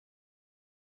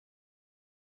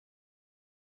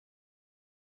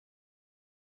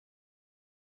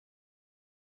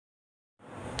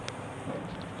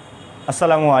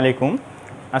আসসালামু আলাইকুম।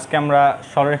 আজকে আমরা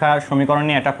সরলরেখার সমীকরণ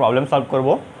নিয়ে একটা প্রবলেম সলভ করব।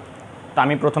 তো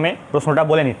আমি প্রথমে প্রশ্নটা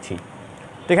বলে নিচ্ছি।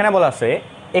 তো এখানে বলা আছে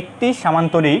একটি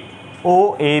সামান্তরিক ও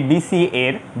এ বি সি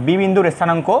এর বি বিন্দুর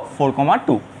স্থানাঙ্ক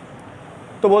 4,2।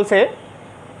 তো বলছে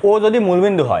ও যদি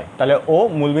মূলবিন্দু হয় তাহলে ও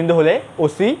মূলবিন্দু হলে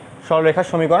ওসি সরলরেখার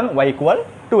সমীকরণ y =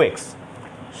 2x।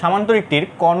 সামান্তরিকটির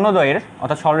কর্ণদ্বয়ের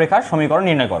অর্থাৎ সরলরেখার সমীকরণ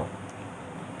নির্ণয় করো।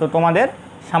 তো তোমাদের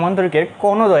সামান্তরিকের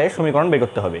কর্ণদ্বয়ের সমীকরণ বের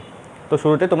করতে হবে। তো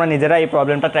শুরুতে তোমরা নিজেরা এই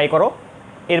প্রবলেমটা ট্রাই করো,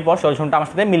 এরপর সলিউশনটা আমার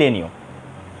সাথে মিলিয়ে নিও।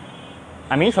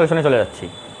 আমি সলিউশনে চলে যাচ্ছি।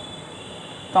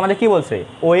 তো আমাদের কি বলছে,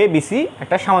 ও এ বি সি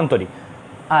একটা সামান্তরিক,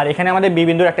 আর এখানে আমাদের বি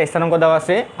বিন্দুর একটা স্থানাঙ্ক দেওয়া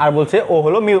আছে, আর বলছে ও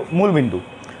হলো মূল বিন্দু।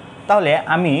 তাহলে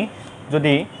আমি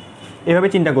যদি এভাবে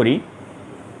চিন্তা করি,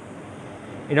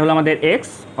 এটা হলো আমাদের এক্স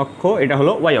অক্ষ, এটা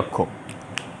হলো ওয়াই অক্ষ।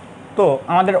 তো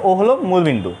আমাদের ও হলো মূল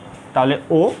বিন্দু, তাহলে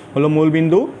ও হলো মূল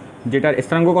বিন্দু, যেটার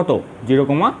স্থানাঙ্ক কত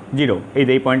 0,0।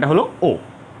 এই পয়েন্টটা হলো ও।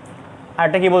 আর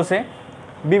এটা কি বলছে,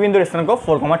 বি বিন্দুর স্থানাঙ্ক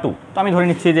 4,2। তো আমি ধরে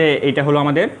নিচ্ছি যে এইটা হলো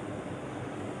আমাদের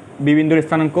বি বিন্দুর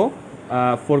স্থানাঙ্ক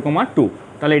 4,2।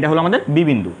 তাহলে এটা হলো আমাদের বি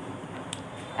বিন্দু।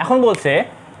 এখন বলছে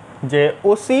যে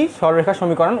ওসি সরলরেখার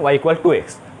সমীকরণ y = 2x।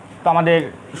 তো আমাদের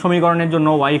সমীকরণের জন্য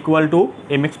y =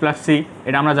 mx + c,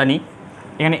 এটা আমরা জানি।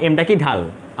 এখানে এমটা কি ঢাল,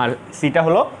 আর সিটা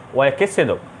হলো y অক্ষের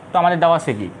ছেদক। তো আমাদের দেওয়া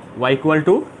আছে কি y =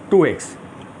 2x।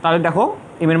 তাহলে দেখো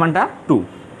এমের মানটা 2,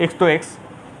 x তো x,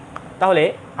 তাহলে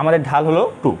আমাদের ঢাল হলো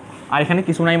 2, আর এখানে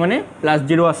কিছু নাই মানে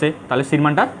 +0 আছে, তাহলে সির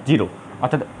মানটা 0।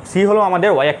 অর্থাৎ সি হলো আমাদের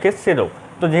y অক্ষের ছেদক।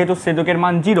 তো যেহেতু ছেদকের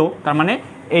মান 0, তার মানে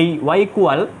এই y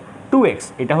 = 2x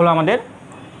এটা হলো আমাদের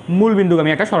মূল বিন্দুগামী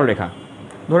একটা সরলরেখা।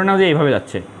 ধরে নাও যে এইভাবে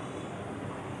যাচ্ছে,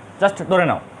 জাস্ট ধরে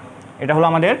নাও এটা হলো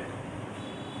আমাদের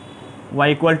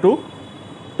y =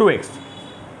 2x।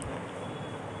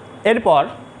 এরপর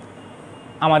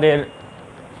আমাদের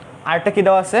আরেকটা কী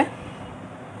দেওয়া আছে,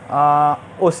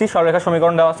 ওসি সরলরেখার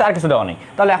সমীকরণ দেওয়া আছে, আর কিছু দেওয়া নেই।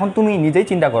 তাহলে এখন তুমি নিজেই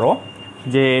চিন্তা করো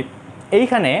যে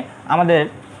এইখানে আমাদের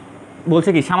বলছে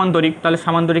কি সামান্তরিক, তাহলে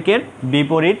সামান্তরিকের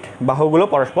বিপরীত বাহুগুলো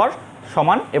পরস্পর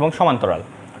সমান এবং সমান্তরাল।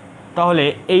 তাহলে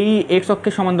এই এক্স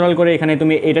অক্ষের সমান্তরাল করে এখানে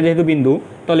তুমি এটা যেহেতু বিন্দু,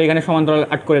 তাহলে এখানে সমান্তরাল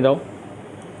আট করে দাও।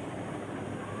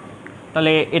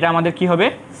 তাহলে এটা আমাদের কি হবে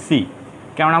সি,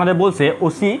 কারণ আমাদের বলছে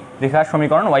ওসি রেখার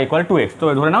সমীকরণ y = 2x। তো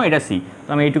ধরে নাও এটা সি, তো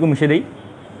আমি এইটুকু মিশে দিই।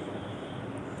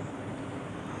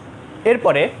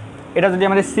 এরপরে এটা যদি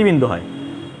আমাদের সি বিন্দু হয়,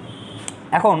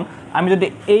 এখন আমি যদি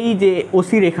এই যে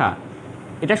ওসি রেখা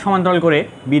এটা সমান্তরাল করে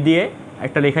বি দিয়ে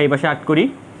একটা রেখা এই পাশে আট করি,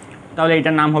 তাহলে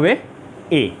এটার নাম হবে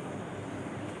এ।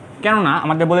 কেননা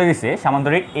আমাদের বলে দিছে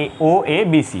সামান্তরিক ও এ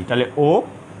বি সি, তাহলে ও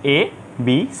এ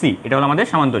বি সি এটা হলো আমাদের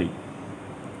সামান্তরিক।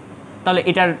 তাহলে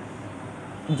এটার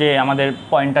যে আমাদের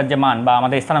পয়েন্টার যে মান বা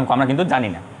আমাদের স্থানাঙ্ক আমরা কিন্তু জানি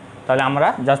না, তাহলে আমরা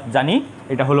জাস্ট জানি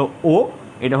এটা হলো ও,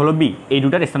 এটা হলো বি, এই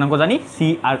দুটার স্থানাঙ্ক জানি, সি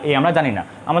আর এ আমরা জানি না,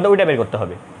 আমাদের ওইটা বের করতে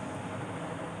হবে।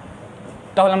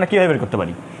 তাহলে আমরা কীভাবে বের করতে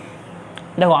পারি,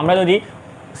 দেখো আমরা যদি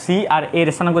সি আর এর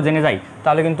স্থানাঙ্ক জেনে যাই,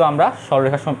 তাহলে কিন্তু আমরা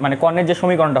সরলরেখার মানে কর্ণের যে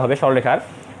সমীকরণটা হবে সরলরেখার,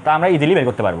 তা আমরা ইজিলি বের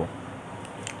করতে পারবো।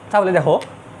 তাহলে দেখো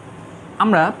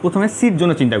আমরা প্রথমে সির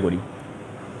জন্য চিন্তা করি।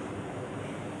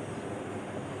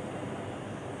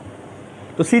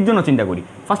 তো সির জন্য চিন্তা করি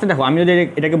ফার্স্টে, দেখো আমি যদি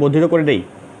এটাকে বর্ধিত করে দেই,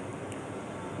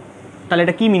 তাহলে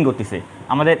এটা কি মিন করতেছে,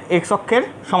 আমাদের এক্স অক্ষের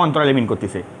সমান্তরালে মিন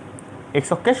করতেছে, এক্স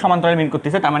অক্ষের সমান্তরালে মিন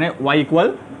করতেছে, তার মানে y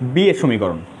 = b এর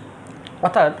সমীকরণ।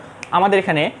 অর্থাৎ আমাদের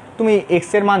এখানে তুমি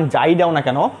এক্স এর মান যাই দাও না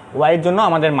কেন, y এর জন্য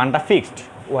আমাদের মানটা ফিক্সড,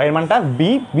 y এর মানটা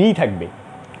বি থাকবে।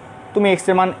 তুমি এক্স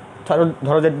এর মান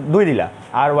ধরো যে 2 দিলা,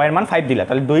 আর y এর মান 5 দিলা,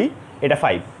 তাহলে 2 এটা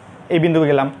 5, এই বিন্দুকে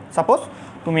গেলাম। সাপোজ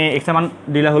তুমি এক্স এর মান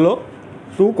দিলা হলো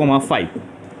 2,5,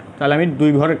 তাহলে আমি 2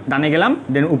 ঘর ডানে গেলাম,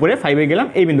 দেন উপরে 5-এ গেলাম,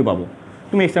 এই বিন্দু পাবো।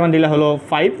 তুমি এক্স এর মান দিলা হলো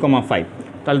 5,5,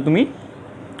 তাহলে তুমি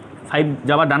 5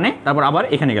 যাবার ডানে, তারপর আবার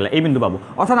এখানে গেলে এই বিন্দু পাবো।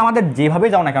 অর্থাৎ আমাদের যেভাবে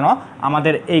যাও না কেন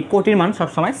আমাদের এই কোটির মান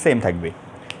সবসময় সেম থাকবে,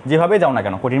 যেভাবে যাও না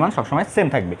কেন কোটির মান সবসময় সেম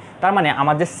থাকবে। তার মানে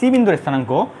আমাদের সি বিন্দুর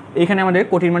স্থানাঙ্ক এখানে আমাদের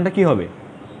কোটির মানটা কী হবে,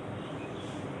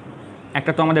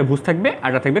 একটা তো আমাদের ভুজ থাকবে আর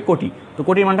একটা থাকবে কোটি। তো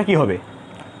কোটির মানটা কী হবে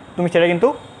তুমি সেটা কিন্তু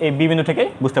এই বি বিন্দু থেকে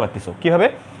বুঝতে পারতেছো কীভাবে।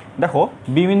 দেখো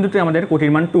বি বিন্দুতে আমাদের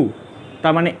কোটির মান 2,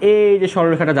 তার মানে এই যে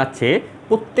সরলরেখাটা যাচ্ছে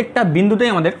প্রত্যেকটা বিন্দুতেই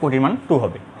আমাদের কোটির মান 2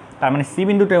 হবে, তার মানে সি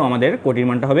বিন্দুতেও আমাদের কোটির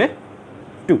মানটা হবে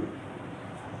 2।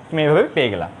 তুমি এইভাবে পেয়ে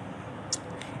গেলা।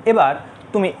 এবার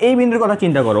তুমি এই বিন্দুর কথা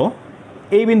চিন্তা করো,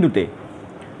 এই বিন্দুতে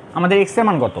আমাদের এক্সের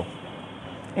মান কত,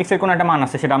 এক্সের কোনো একটা মান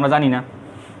আছে সেটা আমরা জানি না,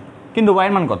 কিন্তু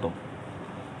ওয়াইয়ের মান কত,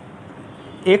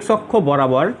 এক্স অক্ষ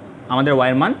বরাবর আমাদের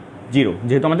ওয়াইয়ের মান 0,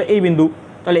 যেহেতু আমাদের এই বিন্দু,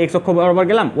 তাহলে এক্স অক্ষ বরাবর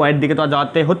গেলাম, ওয়াইয়ের দিকে তো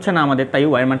যাওয়াতে হচ্ছে না আমাদের, তাই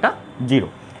ওয়াইয়ের মানটা 0।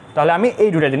 তাহলে আমি এই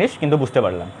দুটো জিনিস কিন্তু বুঝতে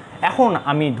পারলাম। এখন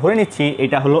আমি ধরে নিচ্ছি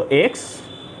এটা হলো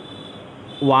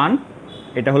x1,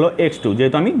 এটা হলো x2,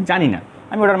 যেহেতু আমি জানি না,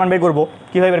 আমি ওটার মান বের করবো।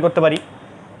 কীভাবে বের করতে পারি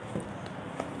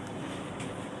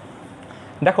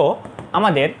দেখো,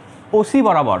 আমাদের ওসি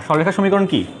বরাবর সরলরেখার সমীকরণ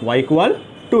কি y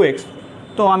 = 2x।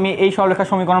 তো আমি এই সরলরেখার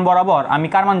সমীকরণ বরাবর আমি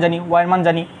কার মান জানি, y এর মান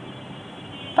জানি।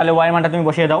 তাহলে y এর মানটা তুমি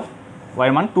বসিয়ে দাও, y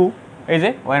এর মান 2, এই যে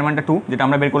y এর মানটা 2 যেটা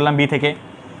আমরা বের করলাম b থেকে,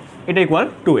 এটা ইকুয়াল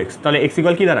 2x। তাহলে x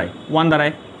ইকুয়াল কী দাঁড়ায় 1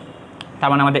 দাঁড়ায়। তার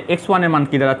মানে আমাদের x1 এর মান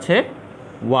কী দাঁড়াচ্ছে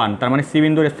 1, তার মানে c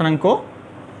বিন্দুর স্থানাঙ্ক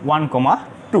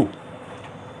 1,2।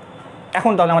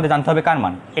 এখন তাহলে আমাদের জানতে হবে কার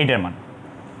মান, এইটার মান।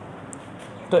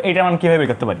 তো এইটার মান কীভাবে বের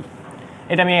করতে পারি,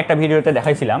 এটা আমি একটা ভিডিওতে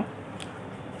দেখাইছিলাম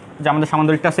যে আমাদের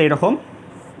সামান্তরিকটা আছে এরকম,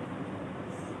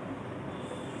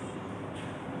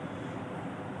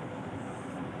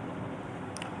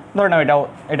 ধরে নাও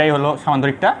এটাই হলো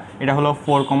সামান্তরিকটা, এটা হলো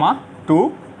 4,2,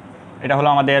 এটা হলো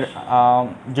আমাদের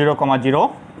 0,0,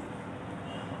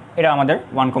 এটা আমাদের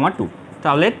 1,2।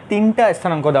 তাহলে 3টা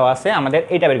স্থানাঙ্ক দেওয়া আছে, আমাদের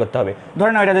এটা বের করতে হবে।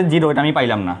 ধরে নাও এটা যে 0, এটা আমি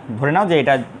পাইলাম না। ধরে নাও যে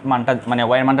এটা মানটা মানে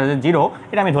y এর মানটা যে 0,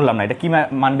 এটা আমি ধরলাম না। এটা কী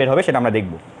মান বের হবে সেটা আমরা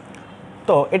দেখব।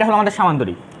 তো এটা হলো আমাদের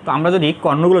সামান্তরিক। তো আমরা যদি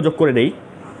কর্ণগুলো যোগ করে দেই,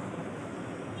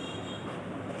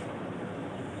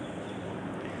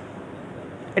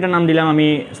 এটার নাম দিলাম আমি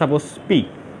সাপোজ p।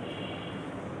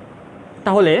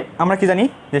 তাহলে আমরা কি জানি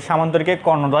যে সামান্তরিকের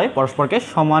কর্ণদ্বয় পরস্পরকে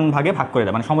সমান ভাগে ভাগ করে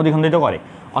দেয়, মানে সমদ্বিখণ্ডিত করে।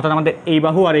 অর্থাৎ আমাদের এই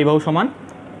বাহু আর এই বাহু সমান,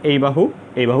 এই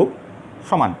বাহু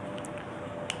সমান।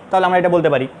 তাহলে আমরা এটা বলতে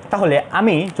পারি। তাহলে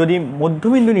আমি যদি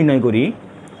মধ্যবিন্দু নির্ণয় করি,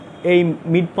 এই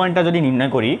মিড পয়েন্টটা যদি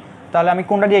নির্ণয় করি, তাহলে আমি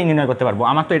কোনটা দিয়ে নির্ণয় করতে পারবো।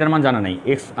 আমার তো এটার মান জানা নাই,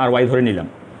 এক্স আর ওয়াই ধরে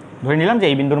নিলাম যে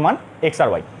এই বিন্দুর মান এক্স আর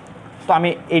ওয়াই। তো আমি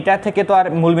এটা থেকে তো আর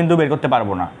মূল বিন্দু বের করতে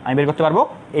পারবো না, আমি বের করতে পারবো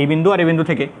এই বিন্দু আর এই বিন্দু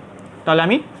থেকে। তাহলে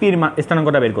আমি পির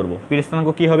স্থানাঙ্কটা বের করবো। পির স্থানাঙ্ক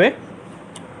কী হবে,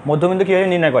 মধ্যবিন্দু কীভাবে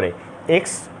নির্ণয় করে,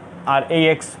 এক্স আর এই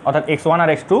এক্স অর্থাৎ x1 আর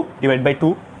x2 / 2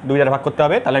 2 দ্বারা ভাগ করতে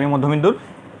হবে। তাহলে আমি মধ্যবিন্দুর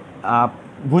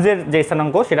ভুজের যে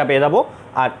স্থানাঙ্ক সেটা পেয়ে যাবো।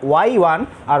 আর y1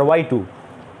 আর y2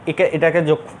 এটাকে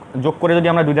যোগ করে যদি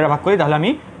আমরা 2 দ্বারা ভাগ করি, তাহলে আমি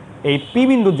এই p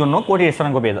বিন্দুর জন্য কোটির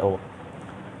স্থানাঙ্ক পেয়ে যাবো।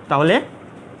 তাহলে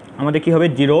আমাদের কী হবে,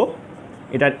 0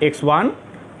 এটার x1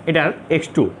 এটার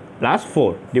x2 +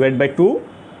 4 / 2,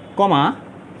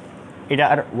 এটা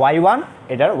আর y1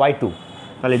 এটার y2,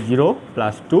 তাহলে 0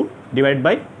 + 2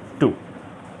 / 2।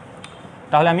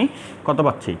 তাহলে আমি কত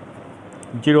পাচ্ছি,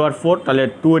 0 আর 4, তাহলে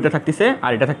 2 এটা থাকতেছে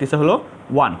আর এটা থাকতেছে হলো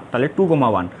 1, তাহলে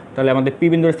 2,1। তাহলে আমাদের পি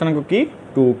বিন্দুর স্থানাঙ্ক কি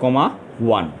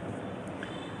 2,1।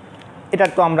 এটা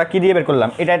তো আমরা কি দিয়ে বের করলাম,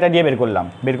 এটা দিয়ে বের করলাম,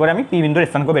 বের করে আমি পি বিন্দুর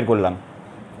স্থানাঙ্ক বের করলাম।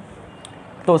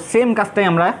 তো সেম কাজটাই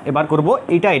আমরা এবার করব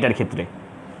এটার ক্ষেত্রে,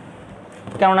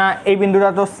 কেননা এই বিন্দুটা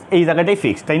তো এই জায়গাটাই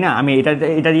ফিক্সড, তাই না। আমি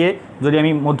এটা দিয়ে যদি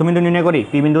আমি মধ্যবিন্দু নির্ণয় করি,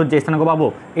 পি বিন্দুর যে স্থানাঙ্ক পাবো,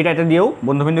 এটা দিয়েও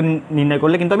মধ্যবিন্দু নির্ণয়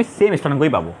করলে কিন্তু আমি সেম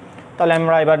স্থানাঙ্কই পাবো। তাহলে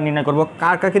আমরা এবার নির্ণয় করব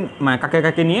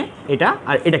কাকে নিয়ে, এটা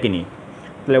আর এটাকে নিয়ে।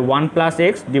 তাহলে 1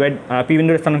 + x পি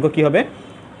বিন্দুর স্থানাঙ্ক কী হবে,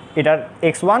 এটার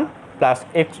x1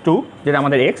 + x2 যেটা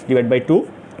আমাদের x / 2,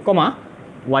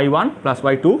 y1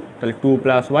 + y2, তাহলে 2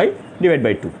 + y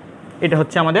 / 2। এটা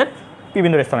হচ্ছে আমাদের পি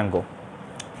বিন্দুর স্থানাঙ্ক।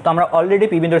 তো আমরা অলরেডি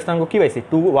পি বিন্দুর স্থানাঙ্ক কী পাইছি,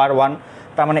 2 আর 1।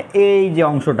 তার মানে এই যে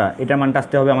অংশটা, এটার মানটা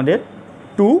আসতে হবে আমাদের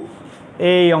 2,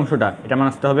 এই অংশটা এটার মান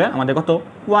আসতে হবে আমাদের কত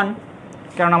 1,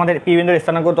 কারণ আমাদের পি বিন্দুর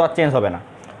স্থানাঙ্ক তো আর চেঞ্জ হবে না।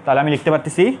 তাহলে আমি লিখতে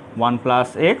পারতেছি 1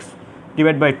 + x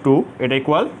 / 2, এটা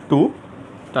ইকুয়াল 2।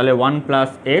 তাহলে 1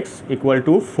 + x =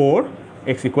 4,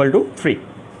 x = 3।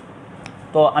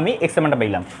 তো আমি x এর মানটা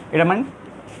পাইলাম, এটার মান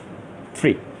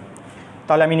 3।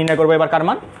 তাহলে আমি নির্ণয় করবো এবার কার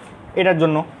মান, এটার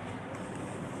জন্য।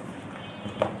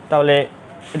 তাহলে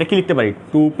এটা কি লিখতে পারি,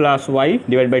 2 + y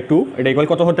 / 2, এটা ইকুয়াল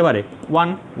কত হতে পারে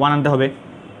 1 আনতে হবে।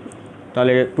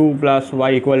 তাহলে 2 +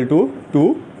 y = 2,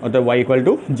 অর্থাৎ y =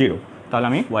 0। তাহলে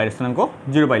আমি y এর স্থানাঙ্ক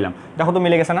 0 পাইলাম। দেখো তো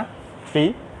মিলে গেছে না, 3,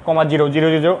 0 0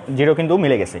 0 0 কিন্তু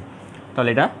মিলে গেছে। তাহলে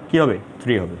এটা কি হবে,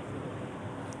 3 হবে।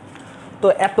 তো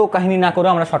এত কাহিনী না করে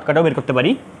আমরা শর্টকাটেও বের করতে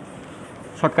পারি।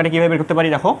 শর্টকাটে কীভাবে বের করতে পারি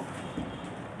দেখো,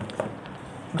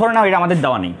 ধরে নাও এটা আমাদের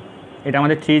দেওয়া নেই, এটা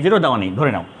আমাদের 3 0 দেওয়া নেই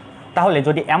ধরে নাও। তাহলে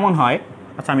যদি এমন হয়,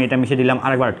 আচ্ছা আমি এটা মিশিয়ে দিলাম,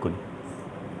 আরেকবার অ্যাড করি।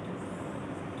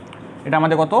 এটা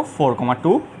আমাদের কত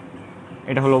 4,2,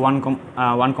 এটা হলো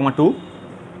 1,2,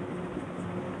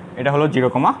 এটা হলো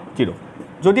 0,0।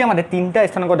 যদি আমাদের 3টা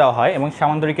স্থানাঙ্ক দেওয়া হয় এবং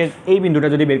সামান্তরিকের এই বিন্দুটা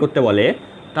যদি বের করতে বলে,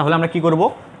 তাহলে আমরা কি করব,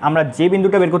 আমরা যে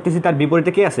বিন্দুটা বের করতেছি তার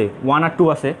বিপরীতে কি আছে, 1 আর 2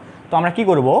 আছে। তো আমরা কি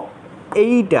করব,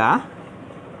 এইটা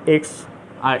x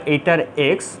আর এইটার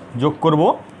x যোগ করব,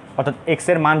 অর্থাৎ x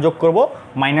এর মান যোগ করব,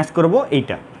 মাইনাস করব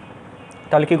এইটা।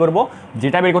 তাহলে কি করব,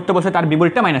 যেটা বের করতে বলছে তার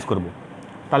বিপরীতটা মাইনাস করব।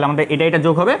 তাহলে আমাদের এটা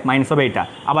যোগ হবে, মাইনাস হবে এটা।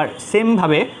 আবার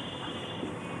সেমভাবে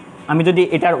আমি যদি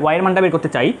এটার y এর মানটা বের করতে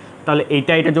চাই, তাহলে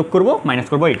এটা যোগ করব, মাইনাস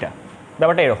করব এইটা।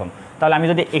 ব্যাপারটা এরকম। তাহলে আমি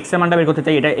যদি x এর মানটা বের করতে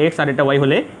চাই, এটা x আর এটা y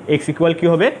হলে x ইকুয়াল কী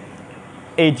হবে,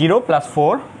 এই 0 +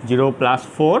 4 0 +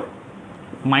 4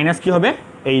 মাইনাস কী হবে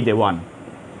এই যে 1।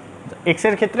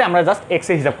 এক্সের ক্ষেত্রে আমরা জাস্ট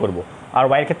এক্সের হিসাব করব, আর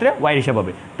ওয়াইয়ের ক্ষেত্রে ওয়াইয়ের হিসাব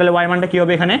হবে। তাহলে ওয়াই মানটা কী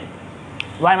হবে এখানে,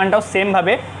 ওয়াই মানটাও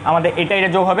সেমভাবে আমাদের এটা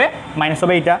যোগ হবে, মাইনাস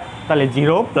হবে এইটা, তাহলে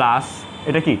 0 প্লাস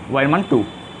এটা কি ওয়াইয়ের মান 2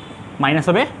 মাইনাস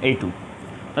হবে এই 2।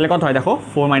 তাহলে কত হয় দেখো,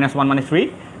 4 - 1 মানে 3,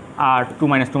 আর 2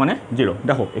 - 2 মানে 0।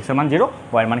 দেখো এক্সের মান 0,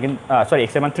 ওয়াইয়ের মান কিন্তু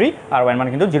এক্সের মান 3 আর ওয়াইয়ের মান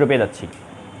কিন্তু 0 পেয়ে যাচ্ছি।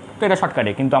 তো এটা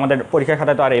শর্টকাটে, কিন্তু আমাদের পরীক্ষার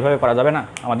খাতায় তো আর এইভাবে করা যাবে না,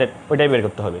 আমাদের ওইটাই বের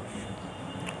করতে হবে।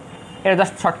 এটা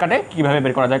জাস্ট শর্টকাটে কীভাবে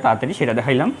বের করা যায় তাড়াতাড়ি সেটা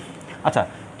দেখাইলাম। আচ্ছা,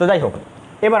 তো যাই হোক,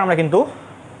 এবার আমরা কিন্তু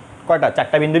কয়টা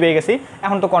 4টা বিন্দু পেয়ে গেছি।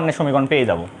 এখন তো কর্ণের সমীকরণ পেয়ে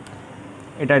যাব।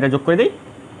 এটা যোগ করে দিই,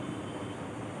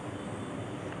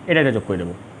 এটা যোগ করে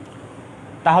দেব।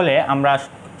 তাহলে আমরা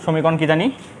সমীকরণ কি জানি,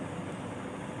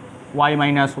 y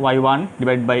 - y1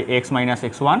 divide by x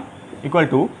 - x1 equal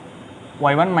to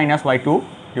y1 - y2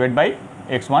 divide by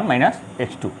x1 -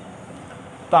 x2।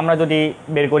 তো আমরা যদি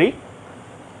বের করি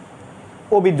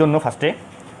ও বির জন্য ফার্স্টে,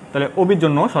 তাহলে ও বির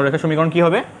জন্য সরলরেখার সমীকরণ কী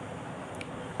হবে,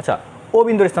 আচ্ছা ও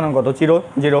বিন্দুর স্থানাঙ্ক কত 0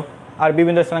 0 আর বি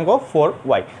বিন্দুর স্থানাঙ্ক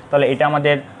 4y। তাহলে এটা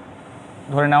আমাদের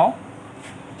ধরে নাও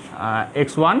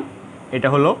x1, এটা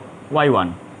হলো y1,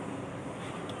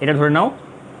 এটা ধরে নাও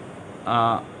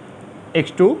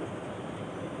x2,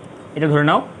 এটা ধরে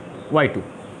নাও y2।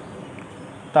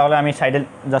 তাহলে আমি সাইডে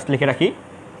জাস্ট লিখে রাখি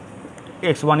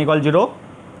x1 = 0,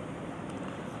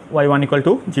 y1 =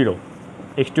 0,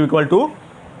 x2 =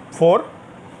 4,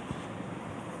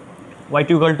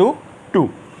 y2 = 2।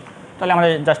 তাহলে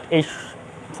আমাদের জাস্ট এই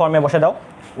ফর্মে বসে দাও।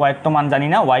 ওয়াইয়ের তো মান জানি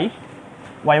না,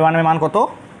 y1 এর মান কত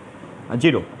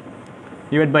 0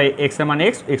 ডিভাইড বাই x এর মান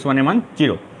x, x1 এর মান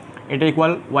 0। এটা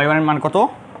ইকুয়াল y1 এর মান কত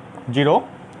 0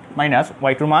 মাইনাস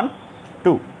y2 এর মান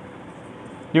 2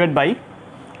 ডিভাইড বাই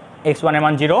x1 এর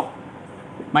মান 0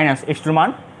 মাইনাস x2 এর মান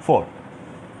 4।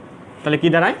 তাহলে কি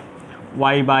দাঁড়ায়,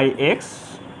 y by x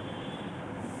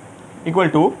equal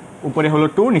to উপরে হলো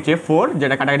 2 নিচে 4,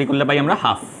 যেটা কাটাকাটি করলে পাই আমরা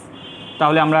হাফ।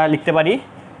 তাহলে আমরা লিখতে পারি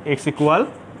x ইকুয়াল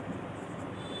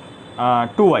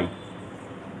 2y।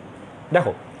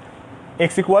 দেখো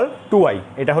x ইকুয়াল 2y,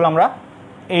 এটা হলো আমরা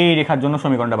এই রেখার জন্য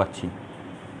সমীকরণটা পাচ্ছি।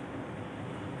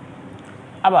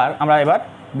 আবার আমরা এবার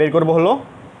বের করব হলো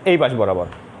এই পাশ বরাবর।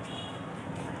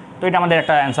 তো এটা আমাদের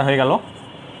একটা অ্যান্সার হয়ে গেল।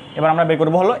 এবার আমরা বের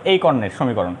করব হলো এই কর্ণের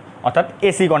সমীকরণ, অর্থাৎ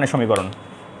এসি কর্ণের সমীকরণ।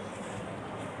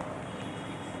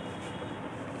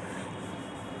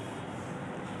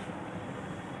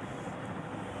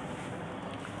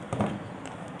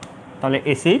 তাহলে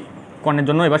এসি কর্ণের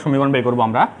জন্য এবার সমীকরণ বের করবো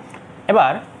আমরা।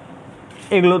 এবার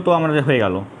এগুলো তো আমাদের হয়ে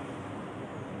গেল।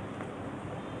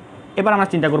 এবার আমরা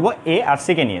চিন্তা করব এ আর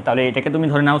সিকে নিয়ে। তাহলে এটাকে তুমি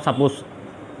ধরে নাও সাপোজ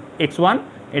x1,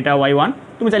 এটা y1,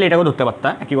 তুমি চাইলে এটাকেও ধরতে পারতা,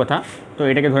 একই কথা। তো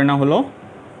এটাকে ধরে নাও হলো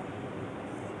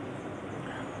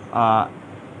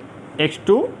x2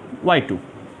 y2।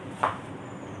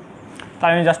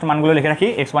 তাহলে আমি জাস্ট মানগুলো লিখে রাখি,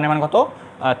 x1 এর মান কত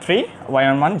 3,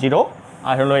 y1 এর মান 0,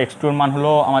 আর হলো x2 এর মান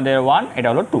হলো আমাদের 1, এটা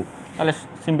হলো 2। তাহলে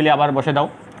সিম্পলি আবার বসে দাও,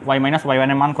 y - y1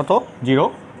 এর মান কত 0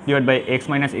 ডিভাইড বাই x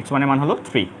 - x1 এর মান হলো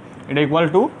 3। এটা ইকুয়াল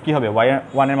টু কী হবে,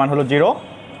 y1 এর মান হলো 0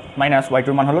 মাইনাস y2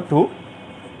 এর মান হলো 2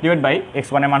 ডিভাইড বাই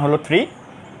x1 এর মান হলো 3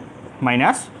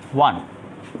 মাইনাস 1।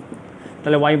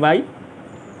 তাহলে y বাই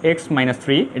x -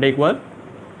 3 এটা ইকুয়াল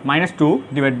 -2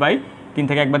 ডিভাইড বাই 3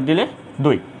 থেকে একবার দিলে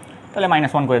 2। তাহলে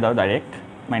 -1 করে দাও ডাইরেক্ট,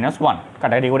 -1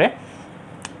 কাটাকাটি করে।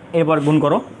 এরপর গুণ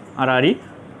করো আড়াআড়ি।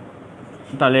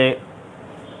 তাহলে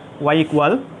y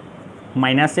ইকুয়াল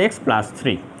 -x প্লাস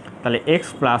 3। তাহলে x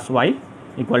plus y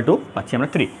equal to পাচ্ছি আমরা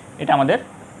 3। এটা আমাদের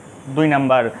 2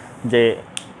 নাম্বার যে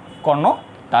কর্ণ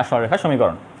তার সরলরেখার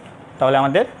সমীকরণ। তাহলে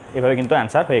আমাদের এভাবে কিন্তু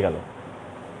অ্যান্সার হয়ে গেল।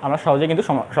 আমরা সহজে কিন্তু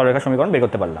সরলরেখার সমীকরণ বের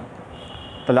করতে পারলাম।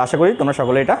 তাহলে আশা করি তোমরা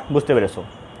সকলে এটা বুঝতে পেরেছো।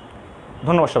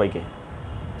 ধন্যবাদ সবাইকে।